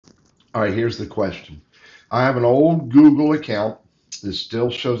All right, here's the question. I have an old Google account that still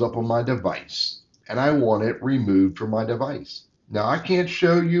shows up on my device, and I want it removed from my device. Now, I can't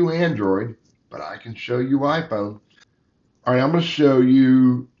show you Android, but I can show you iPhone. All right, I'm going to show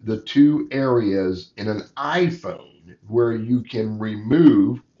you the two areas in an iPhone where you can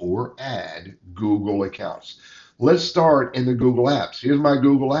remove or add Google accounts. Let's start in the Google apps. Here's my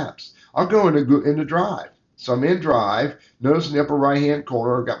Google apps. I'll go into Drive. So I'm in Drive. Notice in the upper right hand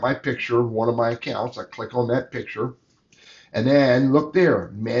corner, I've got my picture of one of my accounts. I click on that picture. And then look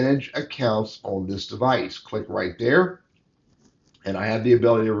there, manage accounts on this device. Click right there and I have the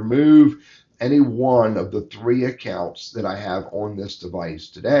ability to remove any one of the three accounts that I have on this device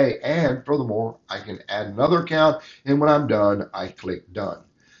today. And furthermore, I can add another account, and when I'm done, I click done.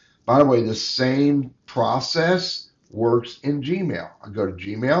 By the way, the same process works in Gmail. I go to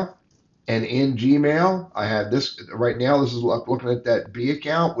Gmail, and in Gmail, I have this right now. This is looking at that B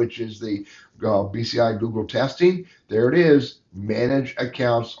account, which is the BCI Google testing. There it is. Manage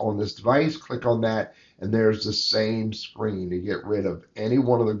accounts on this device. Click on that, and there's the same screen to get rid of any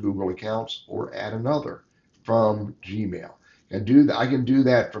one of the Google accounts or add another from Gmail. I can do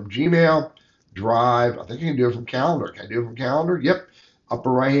that from Gmail, Drive. I think I can do it from Calendar. Can I do it from Calendar? Yep.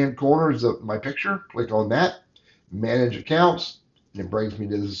 Upper right hand corner is my picture. Click on that. Manage accounts, and it brings me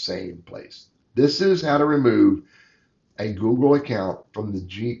to the same place. This is how to remove a Google account from the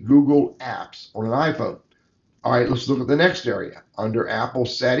Google apps on an iPhone. All right, let's look at the next area. Under Apple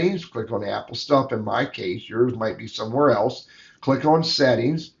settings, click on Apple stuff. In my case, yours might be somewhere else. Click on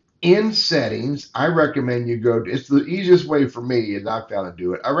settings. In settings, I recommend you it's the easiest way for me, as I found to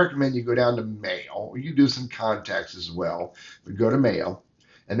do it. I recommend you go down to mail. You do some contacts as well, but go to mail.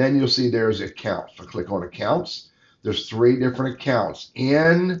 And then you'll see there's accounts. So click on accounts. There's three different accounts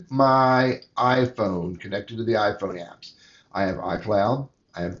in my iPhone connected to the iPhone apps. I have iCloud,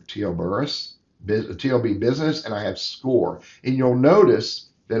 I have TL Burris, TLB Business, and I have Score. And you'll notice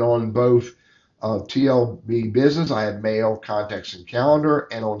that on both TLB Business, I have Mail, Contacts, and Calendar,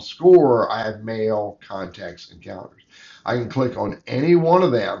 and on Score, I have Mail, Contacts, and Calendars. I can click on any one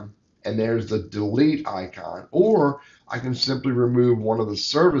of them, and there's the delete icon, or I can simply remove one of the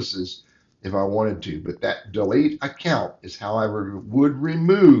services if I wanted to. But that delete account is how I would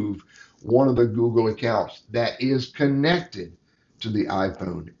remove one of the Google accounts that is connected to the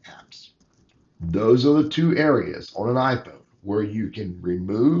iPhone apps. Those are the two areas on an iPhone where you can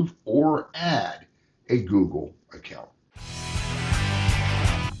remove or add a Google account.